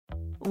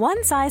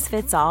One size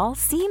fits all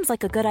seems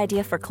like a good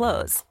idea for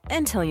clothes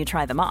until you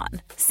try them on.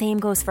 Same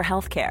goes for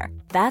healthcare.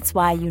 That's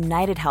why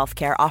United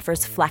Healthcare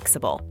offers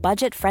flexible,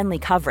 budget-friendly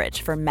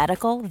coverage for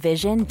medical,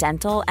 vision,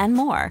 dental, and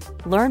more.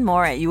 Learn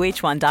more at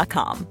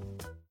uh1.com.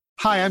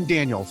 Hi, I'm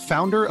Daniel,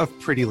 founder of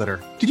Pretty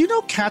Litter. Did you know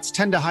cats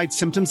tend to hide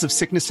symptoms of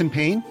sickness and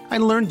pain? I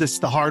learned this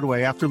the hard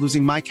way after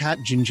losing my cat,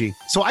 Gingy.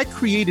 So I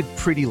created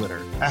Pretty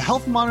Litter, a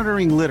health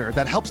monitoring litter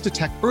that helps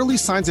detect early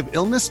signs of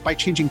illness by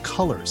changing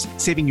colors,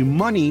 saving you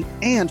money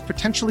and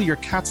potentially your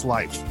cat's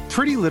life.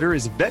 Pretty Litter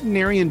is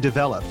veterinarian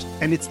developed,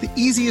 and it's the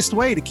easiest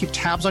way to keep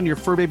tabs on your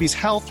fur baby's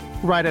health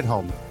right at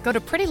home. Go to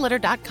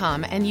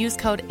prettylitter.com and use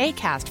code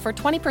ACAST for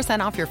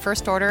 20% off your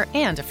first order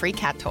and a free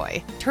cat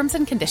toy. Terms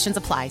and conditions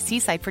apply. See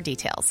site for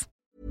details.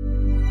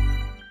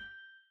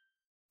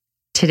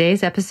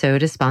 Today's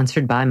episode is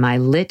sponsored by my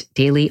LIT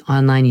Daily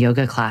Online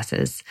Yoga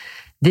classes.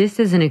 This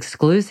is an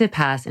exclusive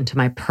pass into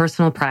my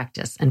personal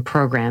practice and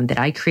program that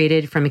I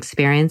created from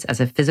experience as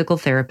a physical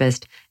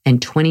therapist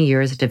and 20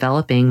 years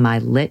developing my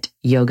LIT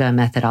yoga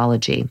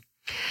methodology.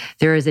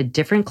 There is a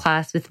different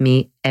class with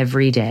me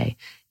every day,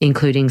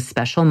 including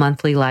special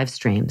monthly live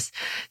streams,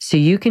 so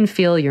you can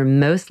feel your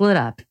most lit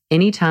up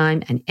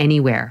anytime and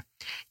anywhere.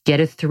 Get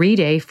a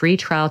 3-day free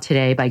trial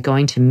today by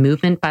going to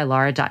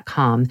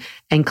movementbylara.com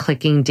and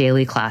clicking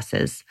daily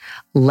classes.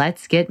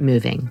 Let's get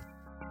moving.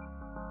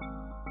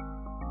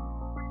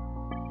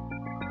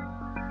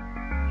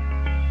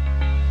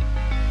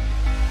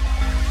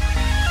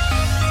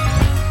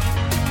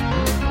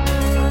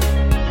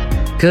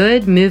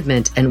 Good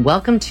movement, and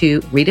welcome to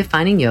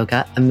Redefining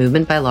Yoga, a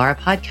Movement by Lara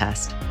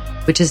podcast,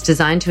 which is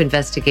designed to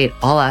investigate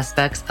all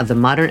aspects of the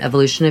modern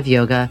evolution of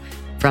yoga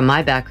from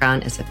my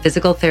background as a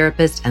physical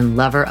therapist and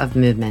lover of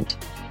movement.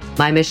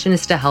 My mission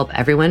is to help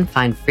everyone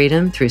find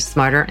freedom through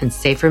smarter and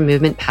safer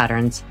movement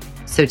patterns,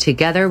 so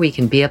together we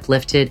can be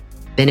uplifted,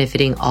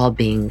 benefiting all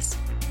beings.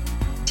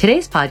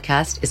 Today's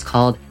podcast is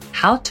called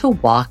How to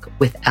Walk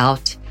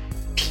Without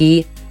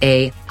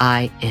PAIN.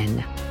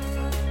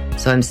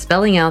 So I'm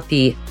spelling out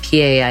the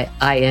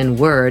PAIN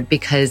word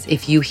because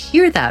if you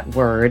hear that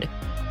word,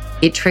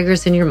 it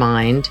triggers in your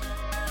mind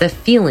the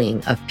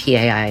feeling of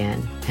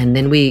PAIN. And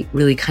then we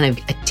really kind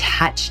of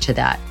attach to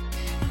that.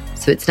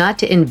 So it's not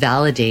to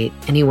invalidate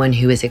anyone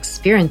who is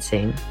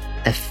experiencing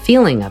the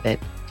feeling of it,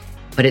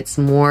 but it's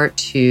more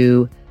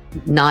to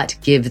not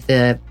give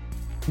the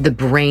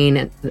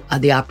brain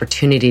the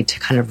opportunity to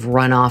kind of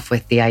run off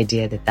with the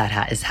idea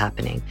that is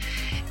happening.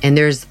 And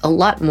there's a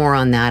lot more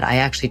on that. I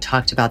actually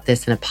talked about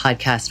this in a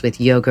podcast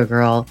with Yoga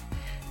Girl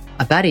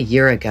about a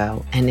year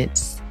ago, and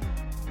it's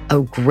a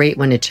great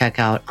one to check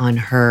out on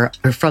her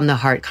From the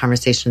Heart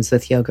Conversations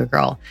with Yoga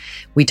Girl.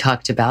 We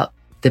talked about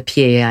the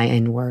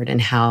PAIN word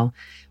and how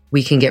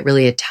we can get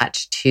really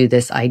attached to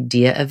this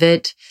idea of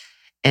it.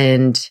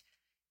 And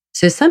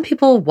so some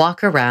people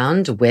walk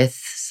around with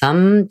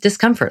some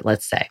discomfort,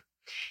 let's say.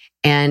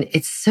 And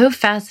it's so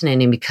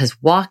fascinating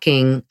because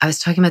walking, I was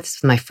talking about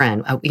this with my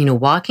friend,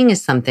 walking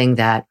is something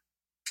that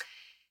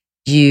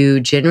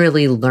you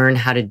generally learn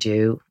how to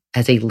do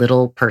as a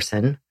little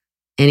person,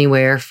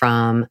 anywhere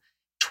from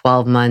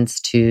 12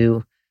 months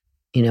to,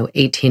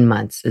 18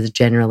 months is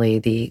generally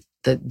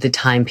the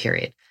time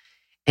period.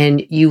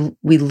 And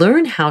we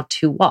learn how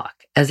to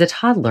walk as a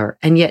toddler,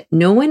 and yet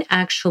no one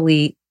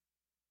actually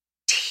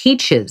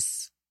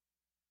teaches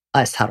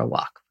us how to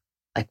walk.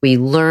 Like we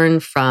learn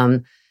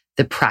from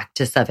the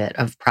practice of it,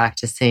 of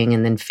practicing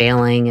and then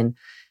failing and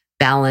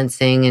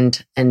balancing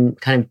and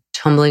kind of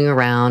tumbling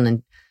around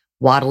and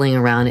waddling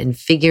around and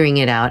figuring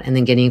it out and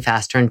then getting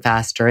faster and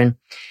faster. And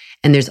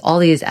there's all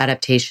these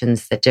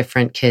adaptations that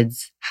different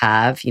kids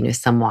have.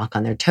 Some walk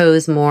on their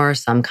toes more,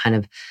 some kind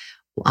of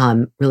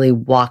really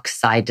walk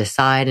side to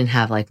side and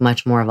have like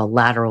much more of a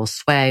lateral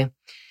sway.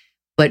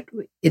 But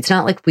it's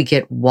not like we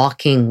get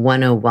walking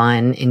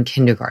 101 in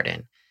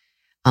kindergarten.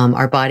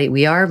 Our body,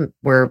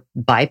 we're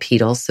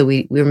bipedal, so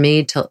we're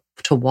made to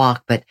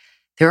walk, but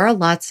there are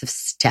lots of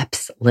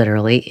steps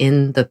literally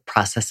in the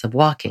process of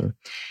walking.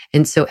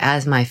 And so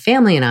as my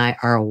family and I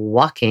are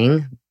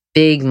walking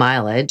big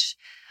mileage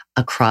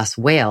across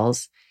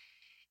Wales,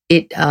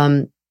 it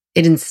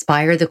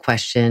inspired the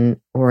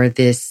question or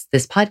this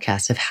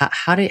podcast of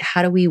how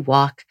do we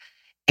walk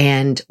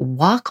and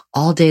walk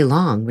all day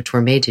long, which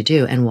we're made to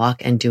do, and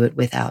walk and do it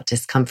without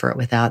discomfort,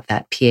 without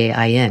that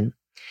PAIN.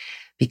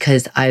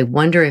 Because I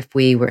wonder if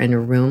we were in a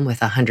room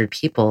with 100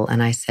 people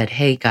and I said,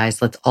 hey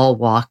guys, let's all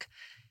walk,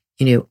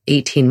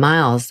 18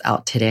 miles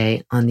out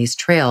today on these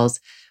trails.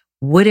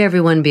 Would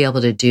everyone be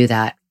able to do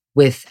that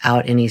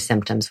without any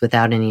symptoms,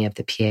 without any of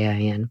the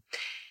PAIN?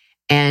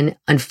 And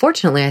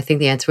unfortunately, I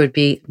think the answer would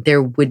be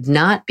there would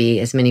not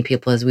be as many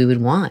people as we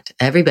would want.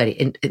 Everybody.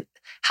 And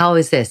how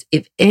is this?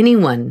 If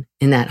anyone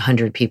in that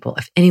 100 people,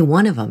 if any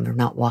one of them are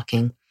not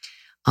walking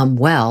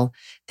well,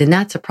 then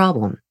that's a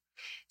problem.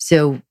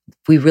 So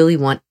we really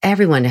want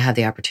everyone to have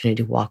the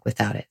opportunity to walk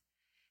without it.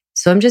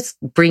 So I'm just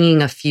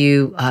bringing a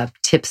few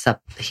tips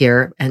up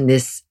here and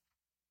this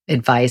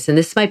advice. And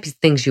this might be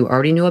things you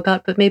already knew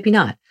about, but maybe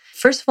not.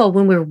 First of all,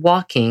 when we're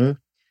walking,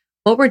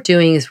 what we're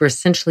doing is we're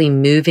essentially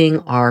moving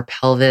our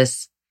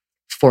pelvis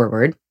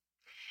forward,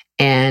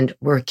 and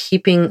we're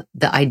keeping,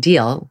 the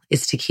ideal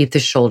is to keep the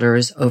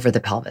shoulders over the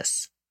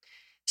pelvis.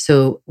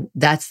 So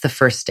that's the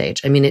first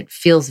stage. I mean, it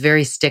feels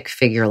very stick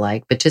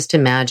figure-like, but just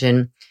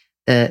imagine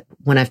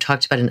when I've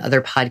talked about in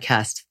other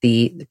podcasts,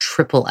 the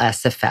triple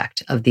S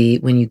effect of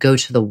when you go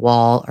to the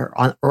wall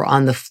or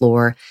on the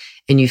floor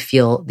and you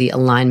feel the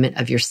alignment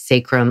of your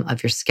sacrum,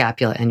 of your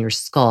scapula and your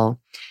skull.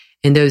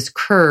 And those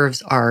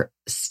curves are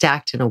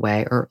stacked in a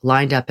way or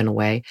lined up in a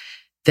way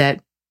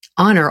that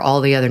honor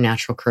all the other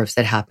natural curves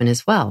that happen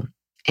as well.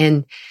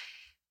 And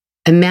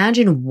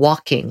imagine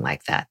walking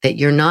like that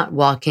you're not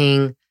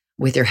walking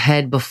with your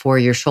head before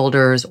your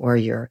shoulders or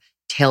your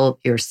tail,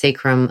 your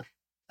sacrum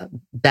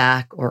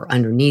back or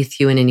underneath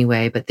you in any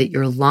way, but that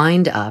you're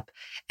lined up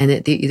and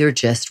that you're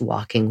just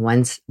walking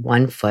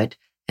one foot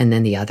and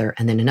then the other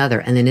and then another.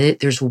 And then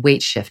there's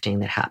weight shifting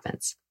that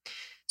happens.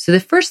 So the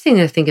first thing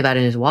to think about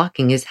in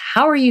walking is,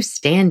 how are you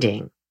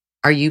standing?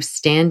 Are you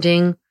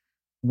standing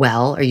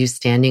well? Are you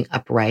standing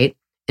upright?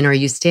 And are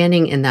you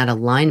standing in that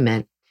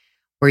alignment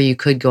where you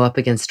could go up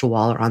against a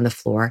wall or on the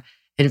floor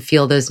and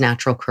feel those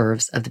natural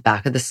curves of the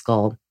back of the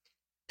skull,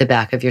 the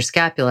back of your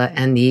scapula,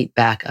 and the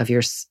back of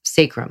your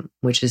sacrum,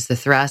 which is the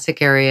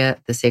thoracic area,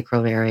 the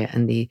sacral area,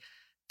 and the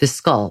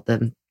skull.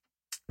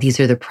 These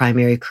are the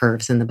primary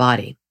curves in the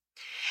body.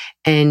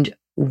 And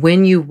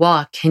when you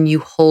walk, can you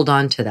hold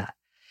on to that?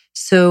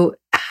 So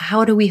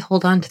how do we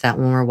hold on to that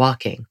when we're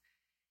walking?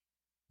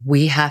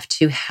 We have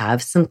to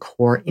have some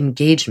core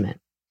engagement.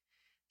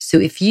 So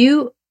if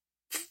you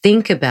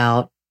think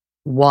about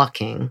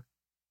walking,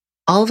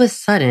 all of a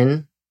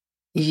sudden,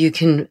 you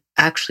can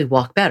actually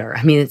walk better.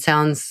 I mean, it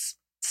sounds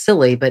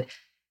silly, but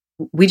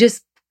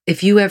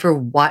if you ever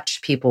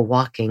watch people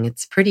walking,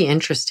 it's pretty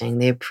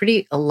interesting.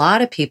 A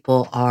lot of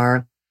people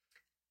are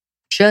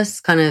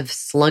just kind of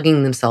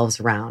slugging themselves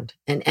around.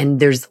 And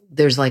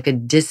there's like a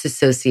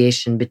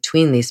disassociation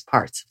between these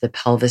parts of the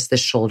pelvis, the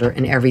shoulder,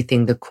 and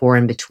everything, the core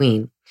in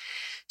between.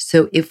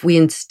 So if we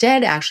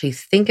instead actually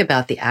think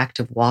about the act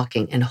of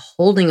walking and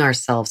holding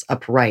ourselves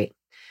upright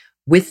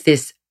with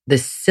the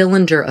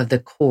cylinder of the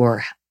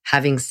core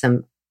having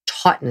some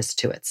tautness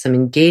to it, some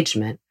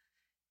engagement,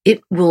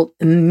 it will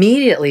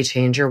immediately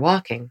change your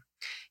walking.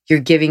 You're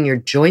giving your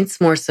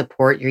joints more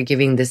support. You're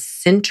giving the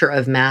center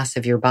of mass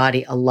of your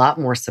body a lot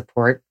more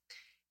support.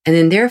 And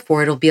then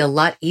therefore, it'll be a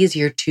lot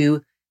easier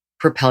to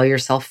propel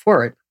yourself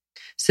forward.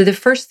 So the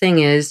first thing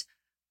is,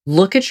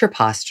 look at your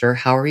posture.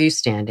 How are you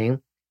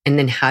standing? And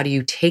then how do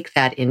you take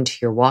that into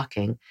your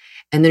walking?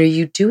 And then are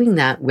you doing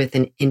that with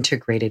an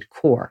integrated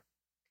core?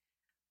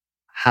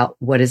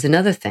 What is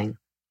another thing?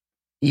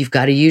 You've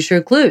got to use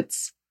your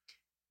glutes.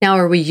 Now,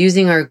 are we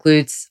using our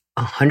glutes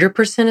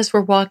 100% as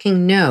we're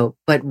walking? No,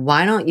 but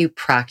why don't you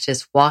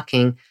practice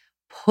walking,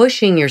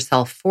 pushing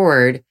yourself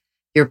forward,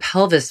 your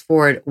pelvis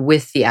forward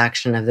with the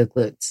action of the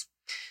glutes?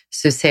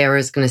 So say I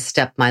was going to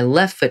step my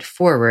left foot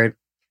forward,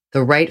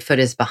 the right foot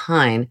is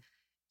behind,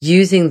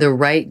 using the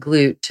right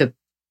glute to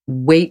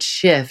weight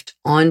shift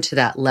onto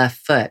that left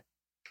foot.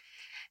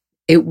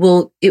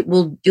 You'll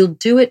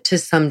do it to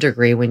some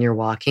degree when you're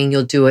walking.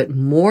 You'll do it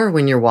more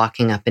when you're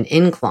walking up an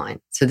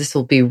incline. So this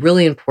will be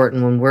really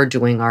important when we're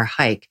doing our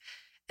hike.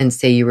 And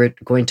say you were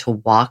going to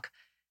walk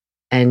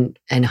and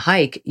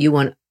hike, you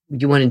want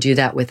to do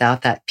that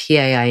without that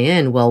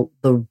PAIN. Well,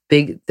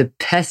 the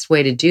best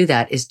way to do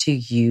that is to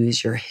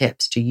use your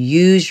hips, to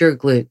use your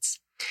glutes.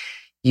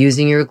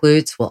 Using your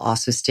glutes will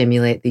also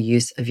stimulate the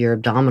use of your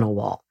abdominal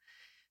wall.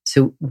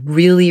 So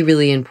really,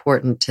 really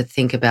important to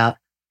think about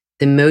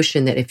the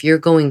motion that if you're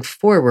going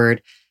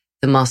forward,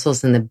 the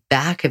muscles in the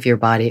back of your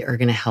body are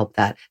going to help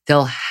that.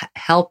 They'll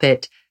help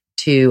it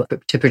to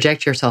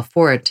project yourself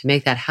forward to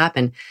make that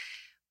happen.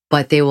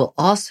 But they will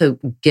also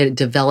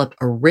develop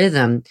a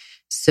rhythm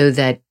so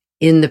that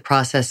in the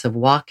process of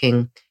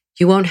walking,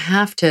 you won't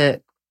have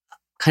to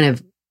kind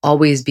of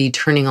always be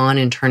turning on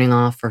and turning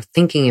off or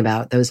thinking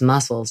about those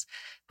muscles.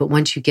 But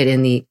once you get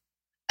in the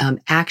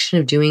action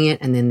of doing it,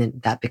 and then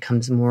that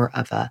becomes more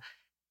of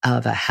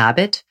a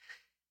habit,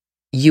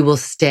 you will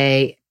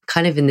stay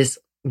kind of in this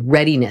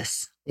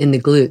readiness in the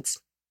glutes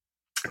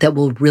that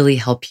will really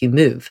help you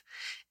move.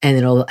 And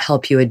it'll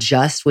help you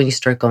adjust when you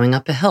start going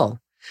up a hill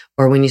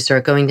or when you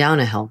start going down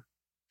a hill.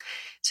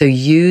 So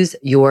use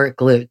your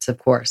glutes, of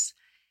course.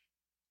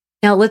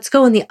 Now let's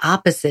go on the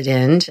opposite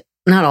end,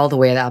 not all the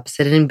way to the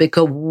opposite end, but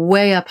go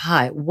way up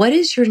high. What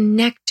is your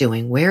neck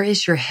doing? Where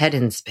is your head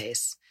in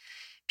space?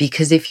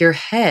 Because if your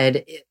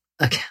head,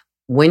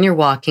 when you're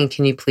walking,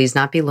 can you please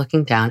not be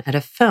looking down at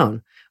a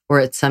phone or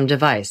at some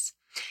device?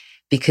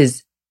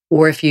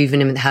 Or if you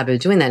even in the habit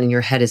of doing that and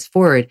your head is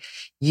forward,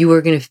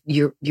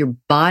 your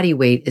body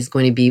weight is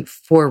going to be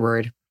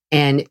forward,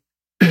 and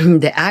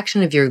the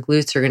action of your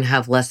glutes are going to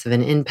have less of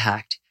an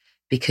impact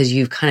because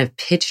you've kind of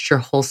pitched your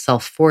whole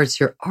self forward.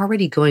 So you're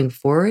already going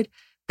forward,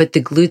 but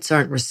the glutes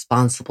aren't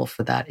responsible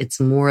for that. It's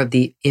more of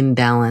the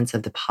imbalance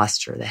of the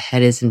posture. The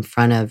head is in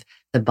front of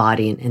the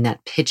body and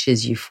that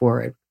pitches you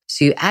forward.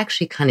 So you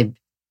actually kind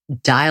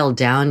of dial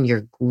down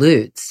your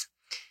glutes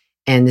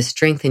and the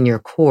strength in your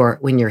core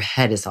when your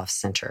head is off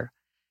center.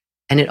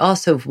 And it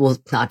also will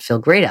not feel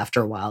great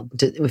after a while.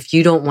 If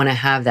you don't want to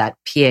have that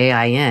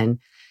PAIN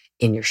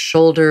in your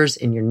shoulders,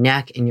 in your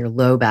neck, in your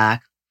low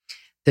back,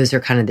 those are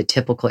kind of the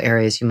typical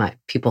areas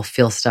people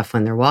feel stuff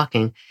when they're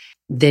walking,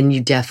 then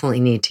you definitely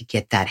need to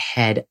get that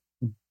head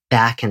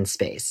back in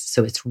space.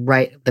 So it's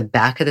right, the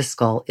back of the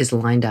skull is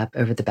lined up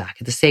over the back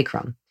of the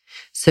sacrum.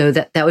 So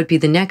that would be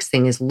the next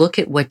thing, is look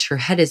at what your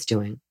head is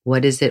doing.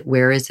 What is it?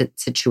 Where is it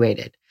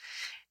situated?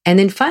 And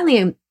then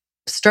finally,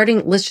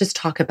 let's just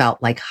talk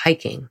about like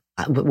hiking.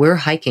 We're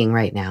hiking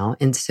right now.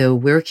 And so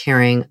we're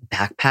carrying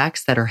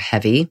backpacks that are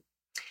heavy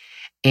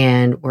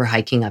and we're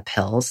hiking up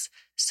hills.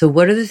 So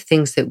what are the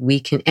things that we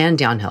can, and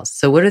downhills.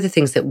 So what are the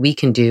things that we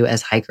can do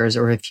as hikers,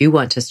 or if you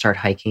want to start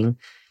hiking,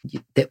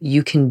 that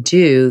you can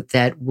do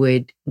that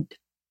would,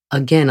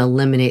 again,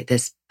 eliminate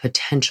this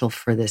potential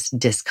for this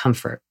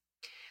discomfort?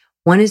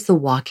 One is the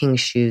walking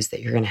shoes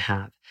that you're going to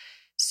have.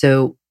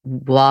 So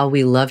while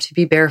we love to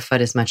be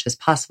barefoot as much as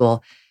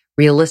possible,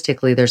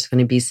 realistically, there's going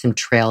to be some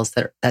trails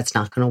that's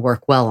not going to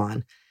work well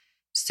on.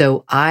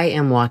 So I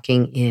am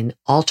walking in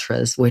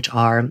Altras, which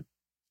are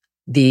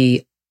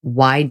the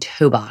wide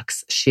toe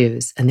box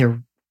shoes. And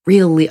they're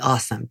really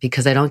awesome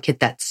because I don't get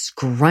that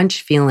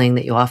scrunch feeling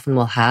that you often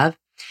will have.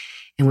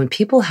 And when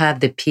people have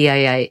the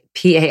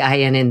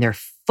PAIN in their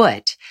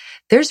foot,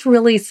 there's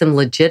really some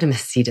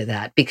legitimacy to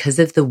that because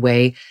of the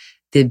way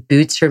the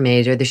boots are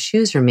made or the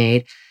shoes are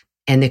made,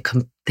 and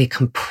they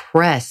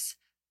compress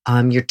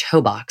your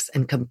toe box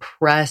and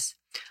compress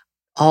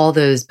all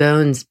those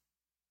bones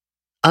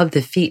of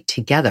the feet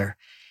together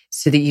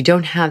so that you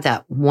don't have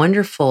that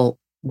wonderful,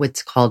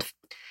 what's called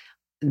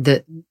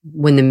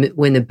when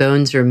the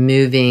bones are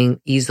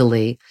moving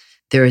easily,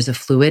 there is a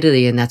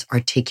fluidity, and that's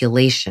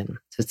articulation.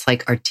 So it's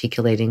like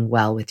articulating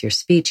well with your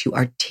speech. You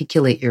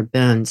articulate your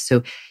bones.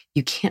 So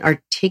you can't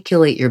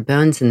articulate your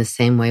bones in the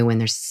same way when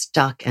they're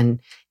stuck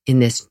and in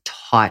this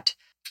taut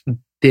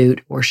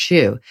boot or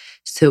shoe.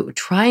 So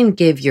try and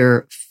give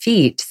your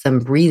feet some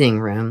breathing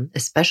room,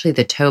 especially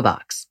the toe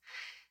box.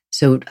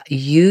 So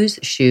use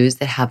shoes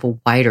that have a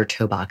wider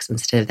toe box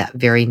instead of that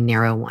very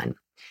narrow one.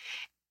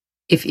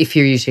 If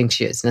you're using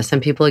shoes. Now,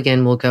 some people,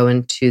 again, will go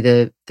into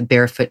the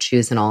barefoot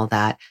shoes and all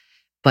that,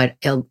 but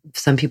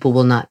some people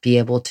will not be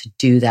able to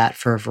do that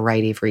for a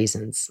variety of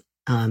reasons.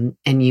 And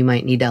you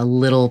might need a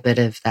little bit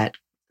of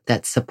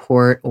that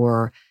support,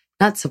 or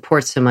not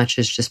support so much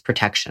as just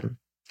protection.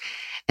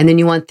 And then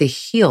you want the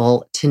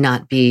heel to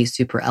not be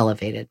super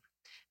elevated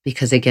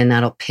because, again,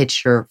 that'll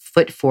pitch your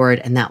foot forward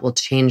and that will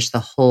change the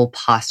whole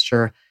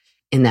posture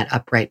in that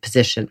upright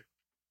position.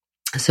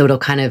 So it'll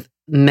kind of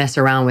mess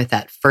around with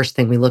that first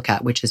thing we look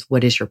at, which is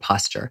what is your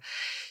posture?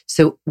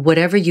 So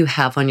whatever you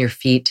have on your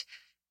feet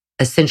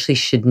essentially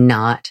should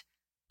not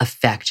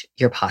affect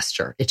your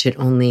posture. It should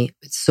only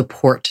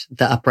support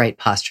the upright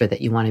posture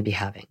that you want to be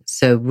having.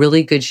 So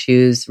really good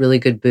shoes, really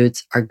good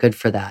boots are good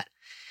for that.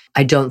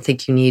 I don't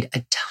think you need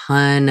a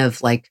ton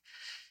of like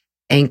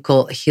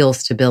ankle heel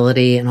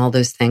stability and all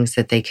those things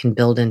that they can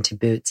build into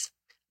boots.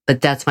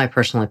 But that's my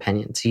personal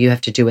opinion. So you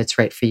have to do what's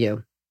right for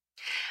you.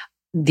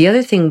 The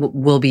other thing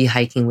we'll be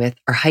hiking with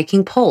are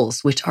hiking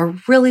poles, which are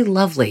really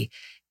lovely.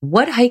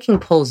 What hiking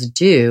poles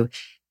do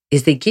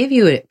is they give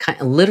you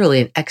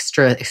literally an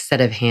extra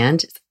set of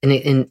hands in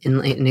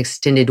an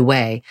extended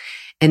way,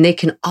 and they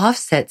can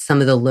offset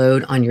some of the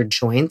load on your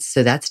joints.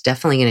 So that's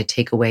definitely going to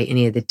take away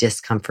any of the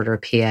discomfort or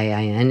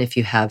PAIN if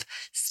you have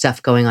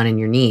stuff going on in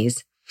your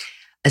knees,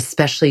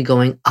 especially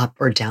going up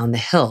or down the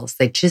hills.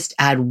 They just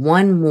add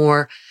one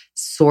more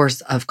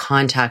source of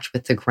contact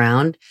with the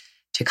ground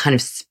to kind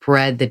of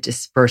spread the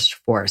dispersed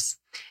force.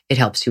 It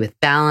helps you with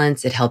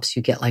balance. It helps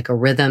you get like a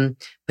rhythm,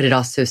 but it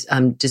also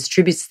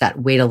distributes that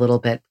weight a little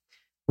bit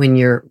when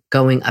you're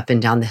going up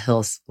and down the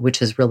hills,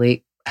 which is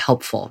really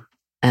helpful,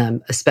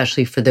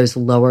 especially for those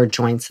lower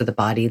joints of the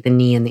body, the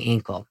knee and the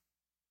ankle.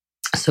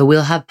 So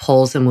we'll have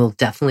poles and we'll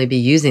definitely be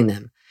using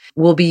them.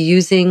 We'll be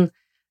using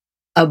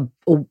a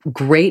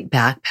great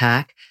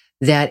backpack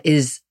that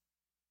is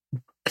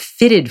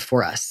fitted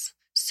for us.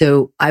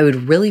 So I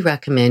would really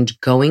recommend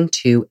going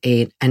to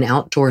an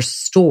outdoor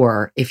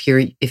store if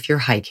you're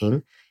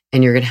hiking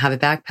and you're going to have a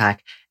backpack,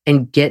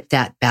 and get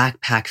that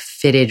backpack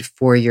fitted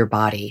for your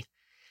body.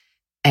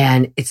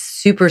 And it's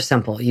super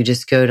simple. You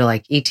just go to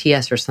like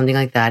ETS or something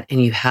like that,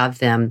 and you have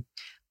them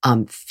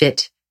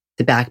fit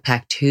the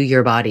backpack to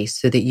your body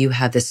so that you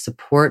have the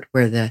support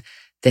where the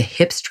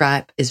hip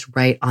strap is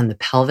right on the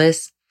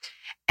pelvis,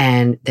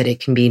 and that it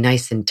can be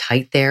nice and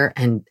tight there,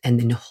 and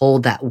then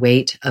hold that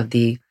weight of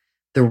the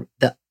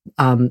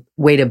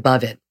weight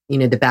above it,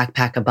 the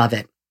backpack above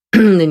it.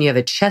 Then you have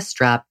a chest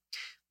strap,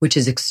 which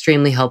is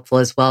extremely helpful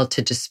as well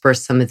to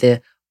disperse some of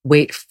the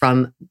weight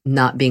from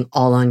not being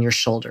all on your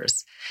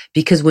shoulders.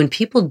 Because when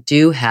people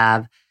do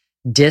have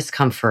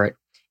discomfort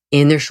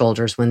in their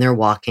shoulders when they're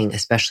walking,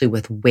 especially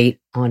with weight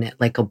on it,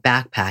 like a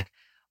backpack,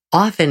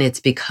 often it's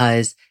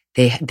because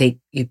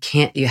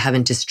you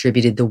haven't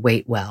distributed the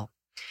weight well.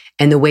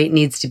 And the weight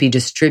needs to be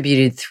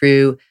distributed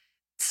through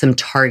some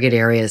target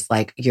areas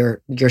like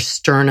your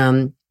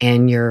sternum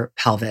and your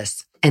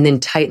pelvis. And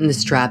then tighten the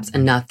straps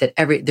enough that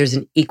there's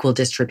an equal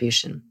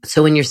distribution.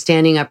 So when you're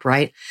standing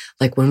upright,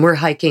 like when we're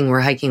hiking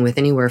with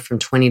anywhere from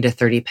 20 to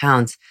 30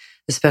 pounds,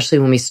 especially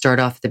when we start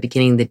off at the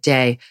beginning of the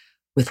day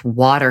with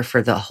water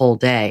for the whole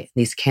day.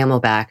 These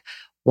Camelback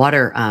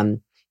water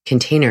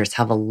containers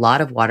have a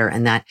lot of water,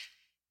 and that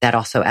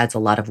also adds a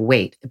lot of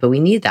weight. But we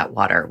need that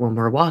water when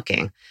we're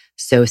walking.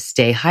 So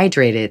stay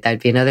hydrated. That'd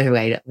be another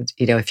way,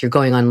 if you're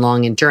going on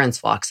long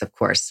endurance walks, of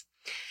course.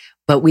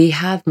 But we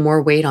have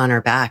more weight on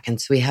our back,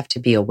 and so we have to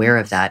be aware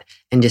of that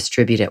and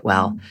distribute it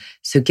well.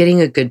 So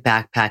getting a good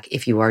backpack,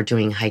 if you are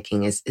doing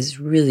hiking, is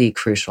really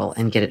crucial,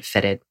 and get it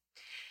fitted.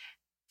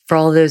 For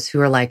all those who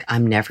are like,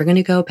 I'm never going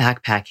to go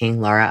backpacking,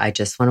 Laura, I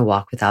just want to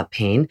walk without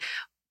pain.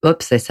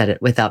 Oops, I said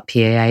it, without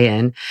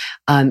PAIN.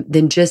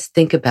 Then just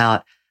think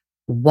about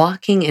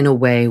walking in a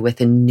way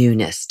with a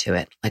newness to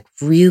it, like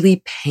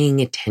really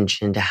paying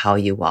attention to how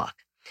you walk.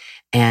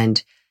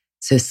 And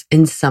so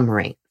in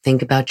summary,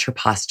 think about your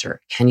posture.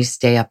 Can you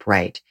stay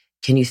upright?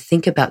 Can you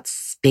think about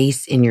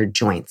space in your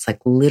joints? Like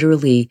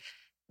literally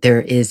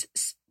there is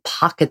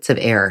pockets of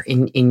air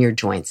in your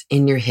joints,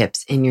 in your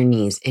hips, in your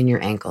knees, in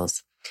your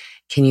ankles.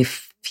 Can you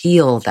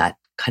feel that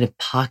kind of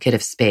pocket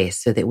of space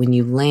so that when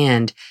you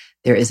land,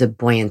 there is a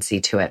buoyancy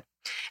to it?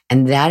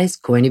 And that is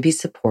going to be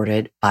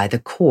supported by the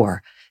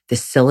core, the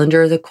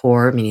cylinder of the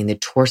core, meaning the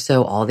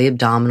torso, all the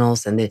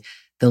abdominals and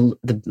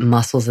the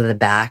muscles of the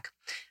back,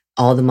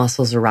 all the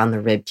muscles around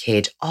the rib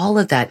cage, all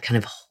of that kind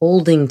of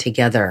holding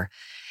together,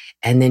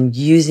 and then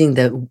using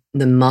the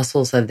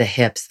muscles of the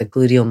hips, the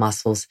gluteal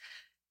muscles,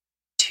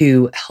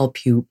 to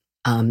help you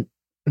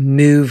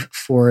move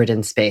forward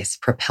in space,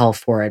 propel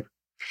forward.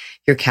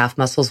 Your calf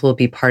muscles will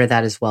be part of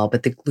that as well,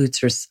 but the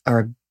glutes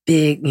are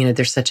big,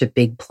 they're such a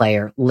big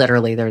player.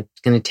 Literally, they're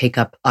going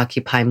to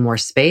occupy more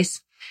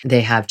space.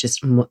 They have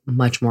just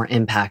much more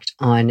impact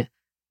on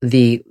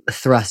the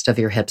thrust of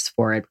your hips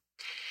forward.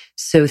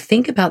 So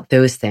think about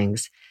those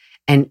things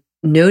and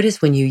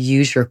notice when you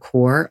use your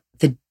core,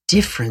 the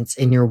difference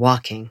in your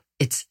walking.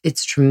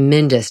 It's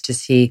tremendous to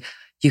see.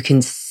 You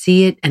can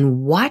see it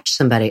and watch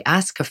somebody.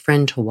 Ask a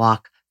friend to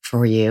walk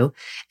for you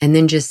and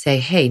then just say,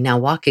 hey, now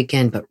walk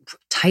again, but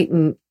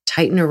tighten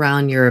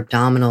around your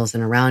abdominals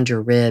and around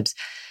your ribs,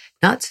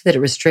 not so that it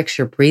restricts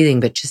your breathing,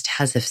 but just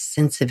has a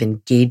sense of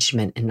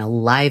engagement and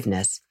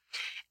aliveness.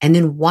 And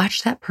then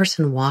watch that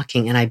person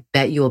walking, and I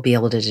bet you will be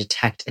able to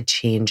detect a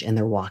change in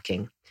their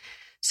walking.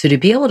 So to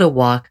be able to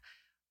walk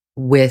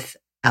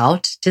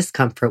without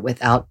discomfort,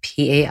 without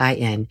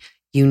PAIN,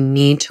 you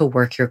need to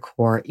work your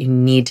core. You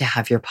need to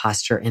have your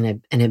posture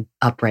in an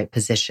upright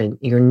position.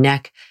 Your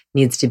neck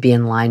needs to be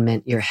in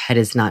alignment. Your head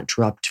is not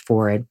dropped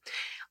forward.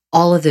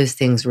 All of those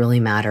things really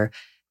matter.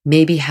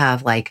 Maybe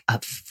have like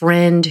a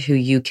friend who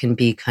you can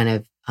be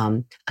kind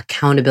of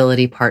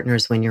accountability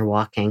partners when you're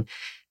walking,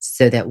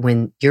 so that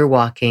when you're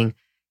walking,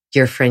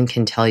 your friend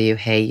can tell you,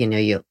 hey,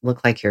 you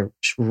look like you're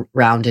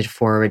rounded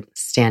forward,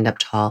 stand up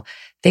tall,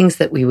 things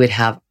that we would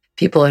have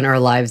people in our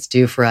lives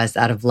do for us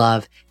out of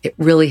love. It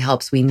really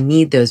helps. We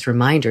need those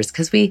reminders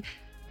because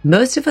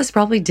most of us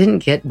probably didn't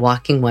get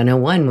walking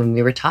 101 when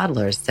we were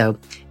toddlers. So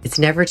it's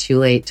never too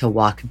late to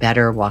walk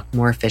better, walk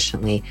more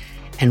efficiently,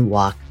 and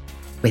walk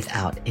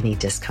without any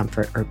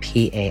discomfort or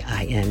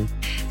PAIN.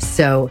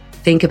 So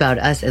think about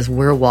us as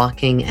we're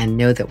walking and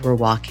know that we're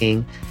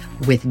walking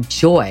with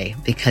joy,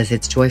 because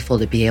it's joyful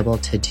to be able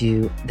to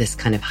do this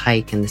kind of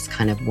hike and this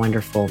kind of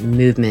wonderful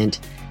movement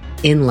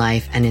in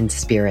life and in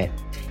spirit.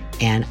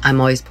 And I'm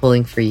always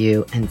pulling for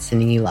you and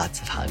sending you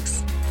lots of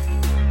hugs.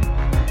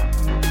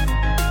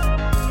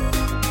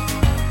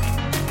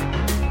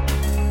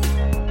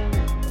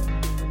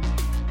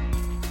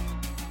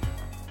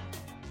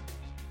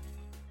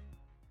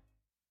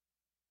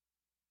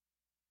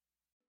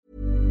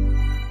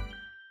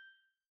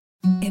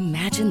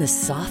 Imagine the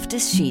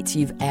softest sheets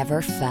you've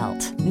ever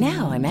felt.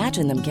 Now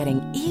imagine them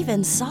getting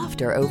even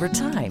softer over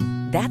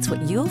time. That's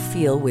what you'll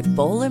feel with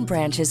Boll &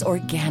 Branch's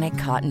organic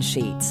cotton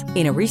sheets.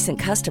 In a recent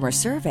customer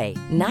survey,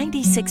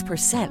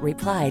 96%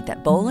 replied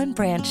that Boll &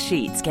 Branch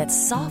sheets get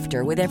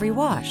softer with every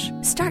wash.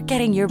 Start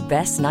getting your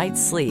best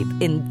night's sleep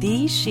in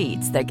these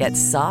sheets that get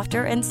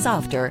softer and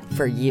softer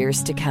for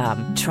years to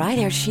come. Try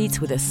their sheets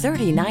with a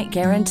 30-night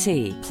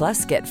guarantee.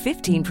 Plus, get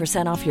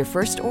 15% off your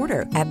first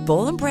order at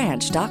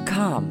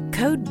bollandbranch.com.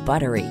 Code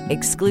BUTTERY.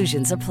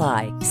 Exclusions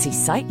apply. See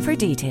site for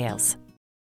details.